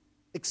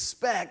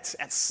expect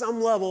at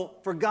some level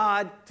for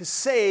God to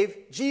save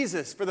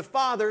Jesus, for the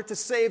Father to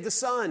save the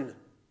Son.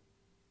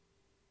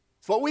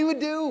 It's what we would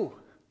do.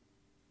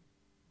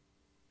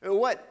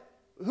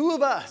 Who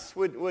of us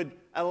would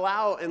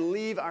allow and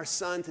leave our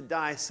son to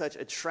die such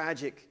a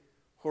tragic,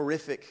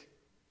 horrific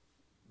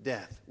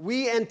death?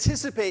 We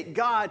anticipate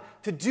God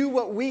to do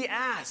what we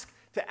ask,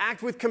 to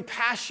act with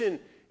compassion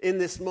in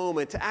this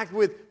moment, to act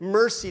with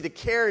mercy, to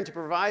care and to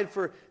provide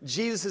for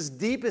Jesus'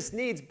 deepest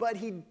needs, but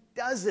he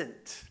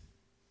doesn't.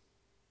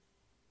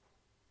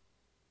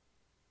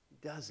 He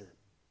doesn't.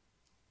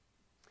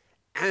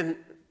 And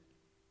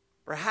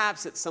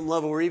perhaps at some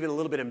level we're even a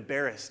little bit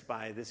embarrassed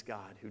by this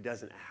God who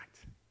doesn't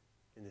act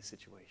in this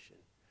situation.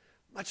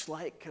 Much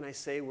like, can I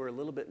say, we're a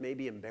little bit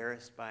maybe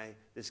embarrassed by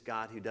this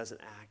God who doesn't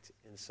act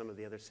in some of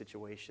the other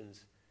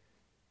situations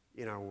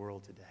in our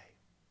world today.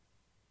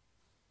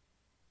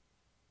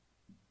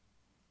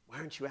 Why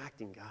aren't you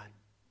acting, God?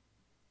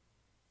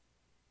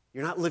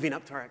 You're not living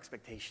up to our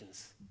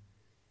expectations.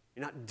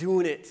 You're not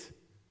doing it.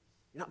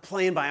 You're not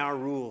playing by our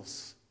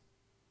rules.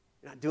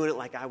 You're not doing it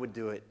like I would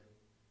do it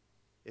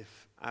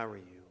if I were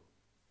you.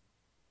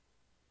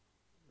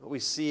 What we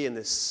see in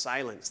this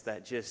silence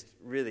that just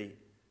really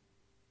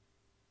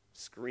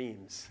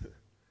screams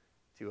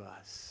to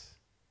us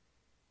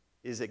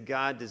is that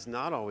God does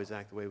not always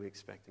act the way we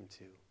expect him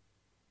to.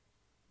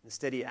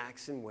 Instead, he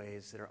acts in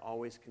ways that are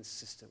always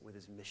consistent with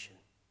his mission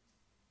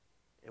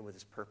and with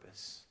his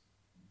purpose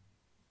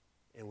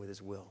and with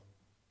his will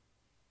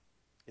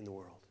in the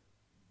world.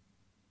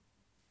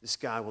 This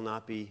God will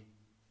not be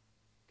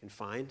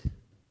confined.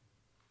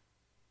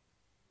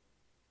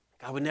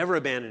 God would never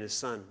abandon his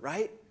son,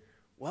 right?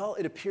 Well,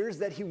 it appears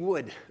that he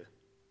would.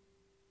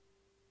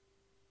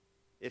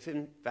 If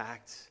in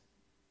fact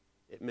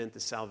it meant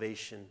the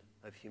salvation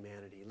of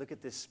humanity. Look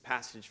at this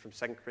passage from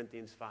 2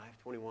 Corinthians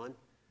 5:21.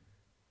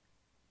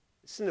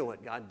 Listen to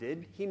what God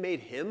did. He made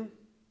him,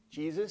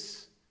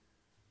 Jesus,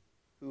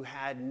 who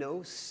had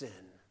no sin,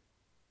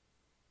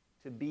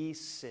 to be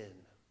sin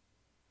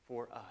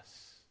for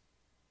us,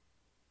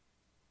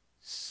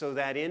 so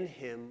that in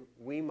him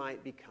we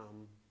might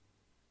become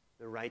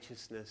the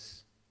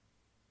righteousness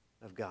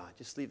of God.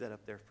 Just leave that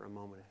up there for a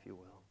moment, if you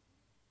will.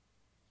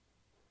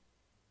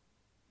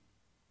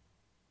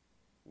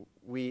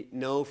 We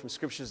know from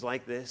scriptures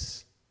like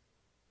this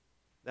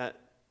that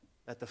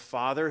the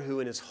Father, who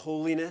in his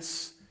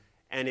holiness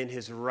and in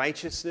his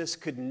righteousness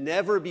could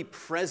never be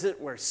present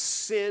where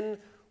sin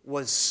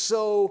was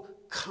so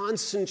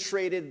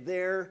concentrated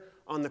there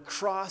on the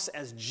cross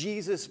as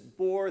Jesus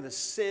bore the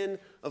sin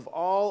of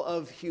all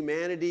of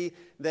humanity,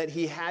 that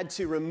he had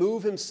to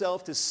remove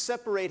himself, to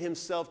separate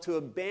himself, to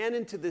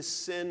abandon to this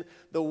sin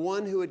the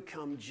one who had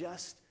come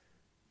just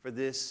for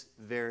this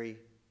very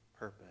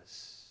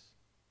purpose.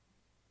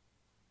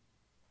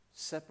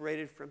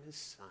 Separated from his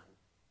Son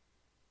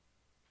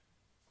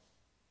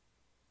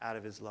out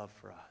of his love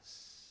for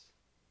us.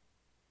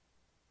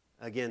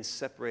 Again,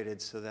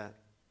 separated so that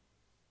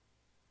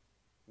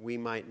we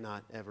might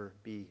not ever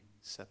be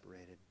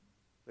separated.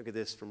 Look at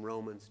this from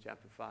Romans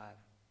chapter 5.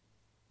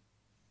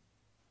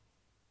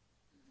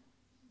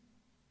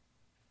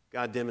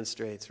 God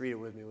demonstrates, read it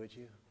with me, would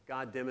you?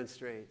 God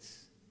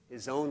demonstrates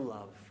his own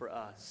love for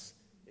us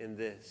in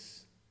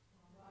this.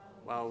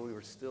 While we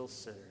were still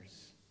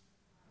sinners,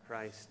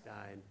 Christ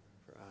died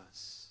for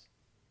us.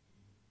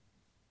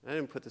 I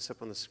didn't put this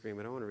up on the screen,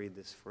 but I want to read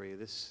this for you.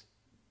 This,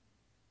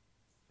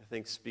 I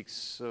think, speaks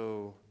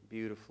so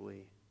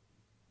beautifully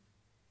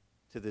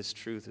to this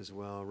truth as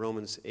well.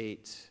 Romans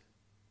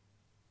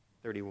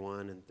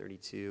 8:31 and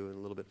 32 and a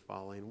little bit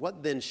following.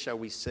 What then shall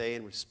we say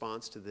in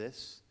response to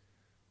this?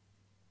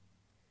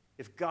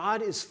 If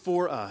God is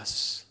for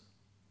us,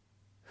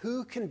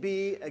 who can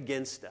be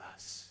against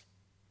us?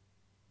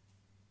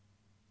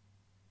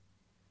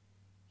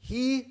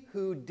 He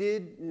who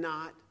did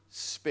not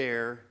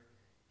spare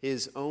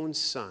his own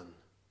Son,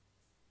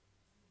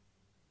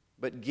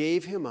 but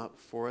gave him up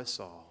for us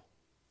all,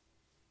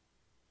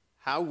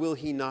 how will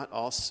he not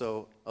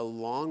also,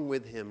 along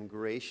with him,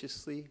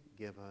 graciously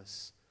give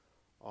us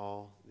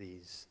all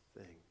these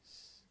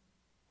things?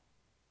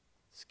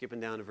 Skipping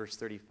down to verse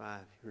 35,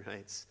 he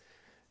writes,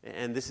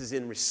 and this is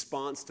in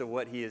response to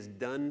what he has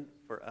done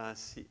for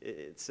us.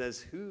 It says,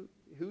 who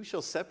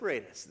shall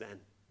separate us then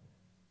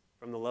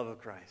from the love of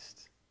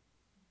Christ?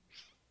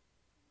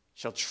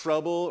 Shall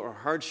trouble or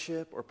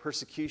hardship or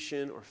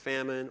persecution or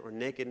famine or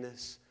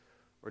nakedness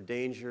or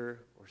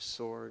danger or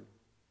sword?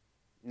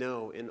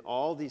 No, in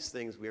all these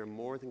things we are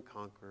more than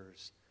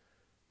conquerors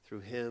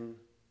through him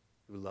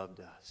who loved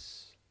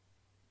us.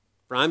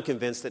 For I'm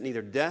convinced that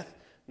neither death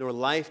nor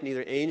life,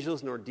 neither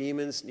angels nor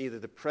demons, neither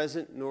the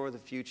present nor the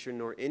future,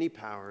 nor any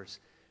powers,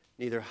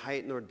 neither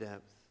height nor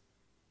depth,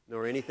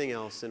 nor anything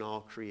else in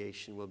all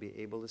creation will be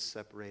able to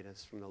separate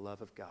us from the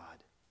love of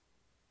God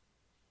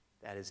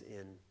that is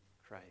in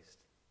Christ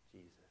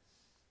Jesus.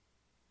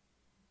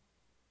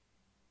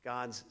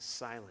 God's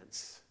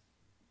silence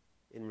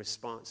in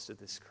response to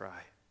this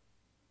cry.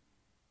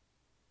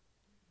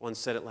 One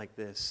said it like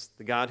this: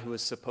 the God who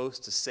is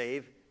supposed to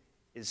save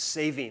is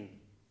saving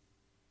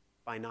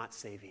by not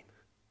saving.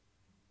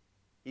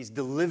 He's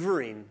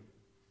delivering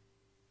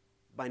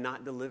by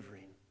not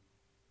delivering.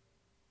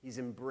 He's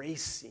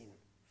embracing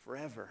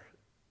forever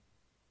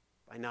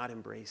by not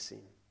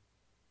embracing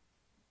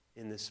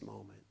in this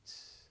moment.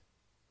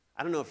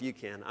 I don't know if you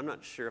can. I'm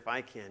not sure if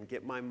I can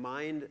get my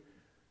mind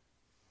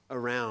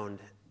around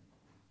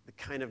the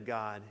kind of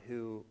God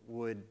who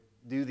would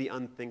do the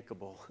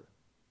unthinkable.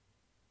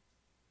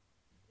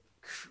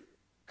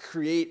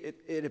 Create,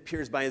 it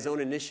appears by his own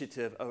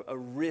initiative, a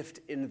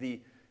rift in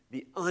the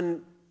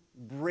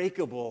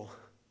unbreakable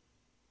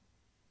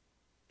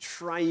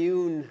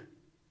triune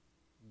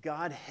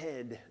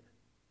Godhead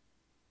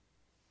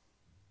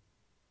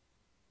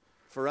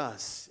for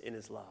us in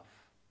his love.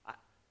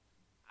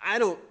 I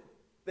don't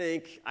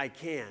think I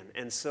can,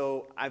 and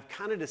so I've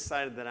kind of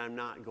decided that I'm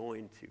not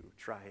going to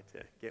try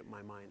to get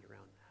my mind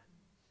around that.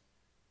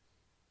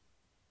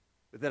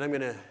 But then I'm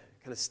going to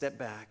kind of step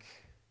back,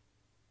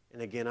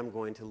 and again I'm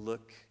going to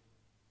look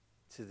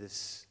to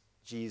this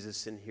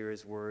Jesus and hear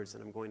his words,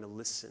 and I'm going to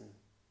listen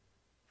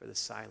for the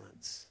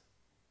silence.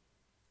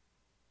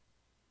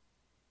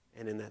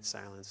 And in that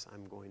silence,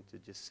 I'm going to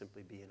just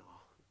simply be in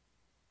awe.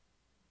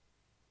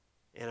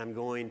 And I'm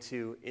going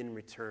to, in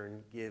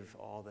return, give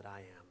all that I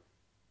am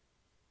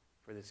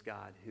for this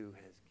God who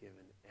has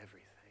given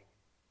everything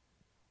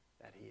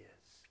that he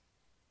is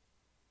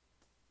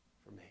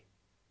for me.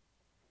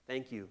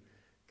 Thank you,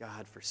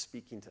 God, for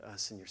speaking to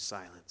us in your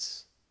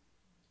silence.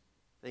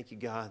 Thank you,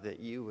 God, that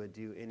you would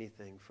do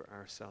anything for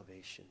our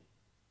salvation.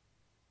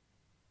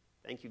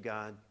 Thank you,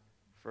 God,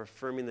 for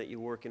affirming that you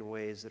work in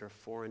ways that are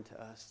foreign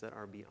to us, that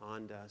are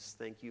beyond us.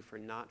 Thank you for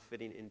not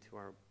fitting into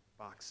our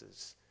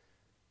boxes.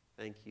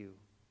 Thank you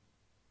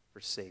for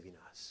saving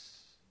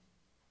us.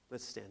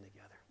 Let's stand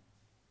together.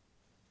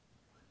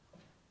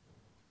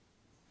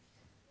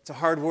 a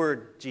hard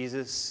word,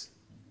 Jesus.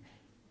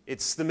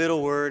 It's the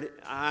middle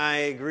word. I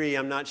agree.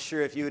 I'm not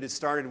sure if you would have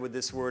started with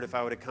this word if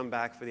I would have come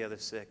back for the other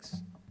 6.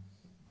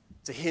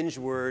 It's a hinge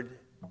word,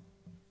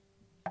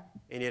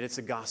 and yet it's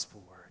a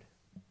gospel word.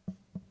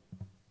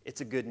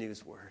 It's a good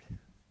news word.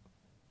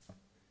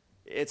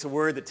 It's a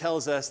word that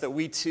tells us that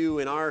we too,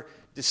 in our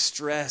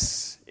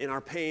distress, in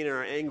our pain, in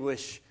our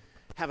anguish,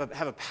 have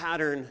a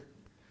pattern.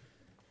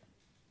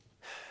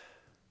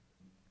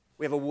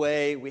 We have a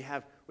way, we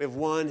have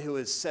one who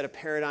has set a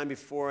paradigm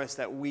before us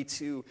that we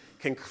too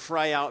can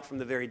cry out from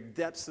the very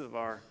depths of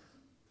our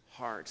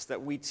hearts,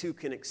 that we too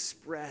can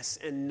express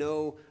and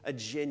know a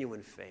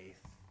genuine faith,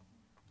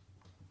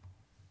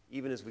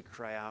 even as we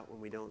cry out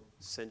when we don't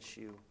sense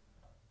you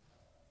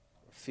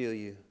or feel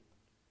you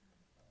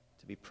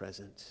to be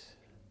present.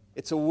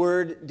 It's a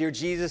word, dear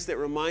Jesus, that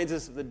reminds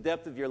us of the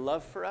depth of your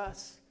love for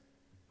us.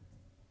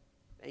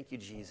 Thank you,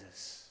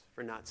 Jesus,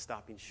 for not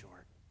stopping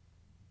short.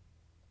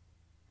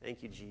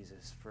 Thank you,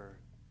 Jesus, for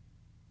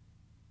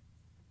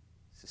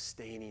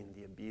sustaining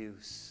the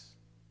abuse,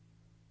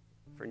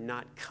 for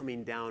not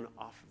coming down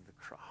off of the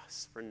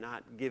cross, for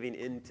not giving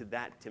in to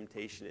that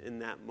temptation in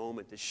that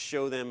moment to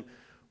show them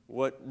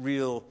what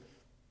real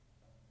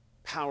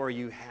power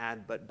you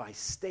had, but by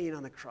staying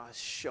on the cross,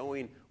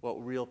 showing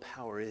what real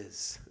power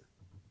is.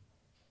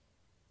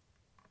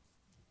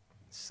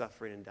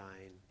 Suffering and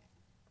dying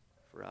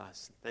for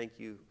us. Thank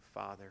you,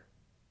 Father,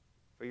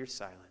 for your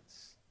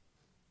silence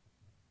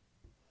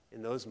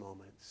in those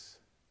moments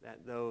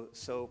that, though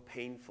so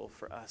painful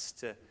for us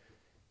to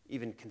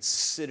even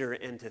consider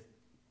and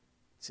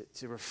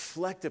to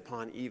reflect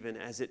upon, even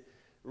as it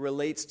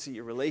relates to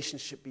your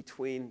relationship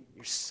between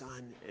your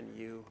Son and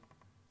you,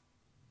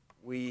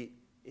 we,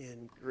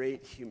 in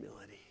great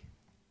humility,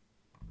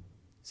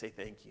 say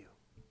thank you.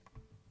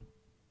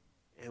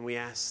 And we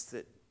ask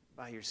that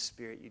by your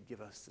Spirit, you'd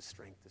give us the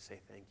strength to say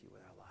thank you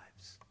with our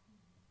lives.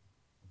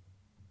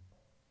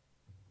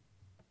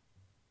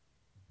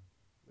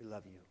 We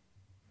love you,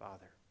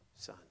 Father,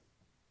 Son,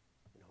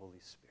 and Holy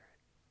Spirit.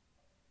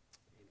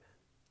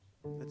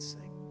 Amen. Let's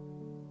sing.